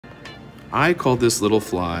I call this little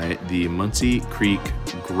fly the Muncy Creek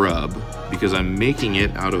Grub because I'm making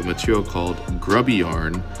it out of a material called Grubby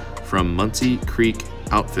yarn from Muncy Creek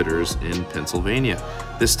Outfitters in Pennsylvania.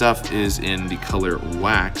 This stuff is in the color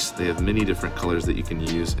wax. They have many different colors that you can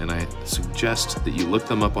use, and I suggest that you look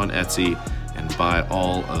them up on Etsy and buy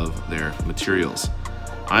all of their materials.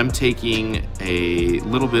 I'm taking a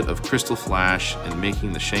little bit of crystal flash and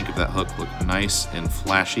making the shank of that hook look nice and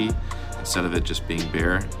flashy instead of it just being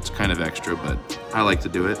bare. It's kind of extra, but I like to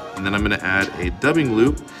do it. And then I'm gonna add a dubbing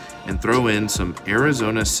loop and throw in some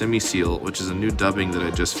Arizona semi-seal, which is a new dubbing that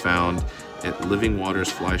I just found at Living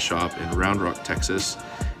Waters Fly Shop in Round Rock, Texas.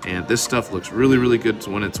 And this stuff looks really, really good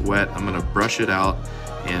when it's wet. I'm gonna brush it out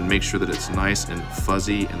and make sure that it's nice and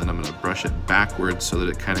fuzzy, and then I'm gonna brush it backwards so that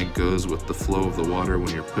it kind of goes with the flow of the water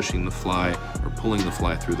when you're pushing the fly or pulling the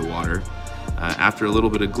fly through the water. After a little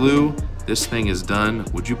bit of glue, this thing is done.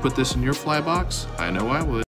 Would you put this in your fly box? I know I would.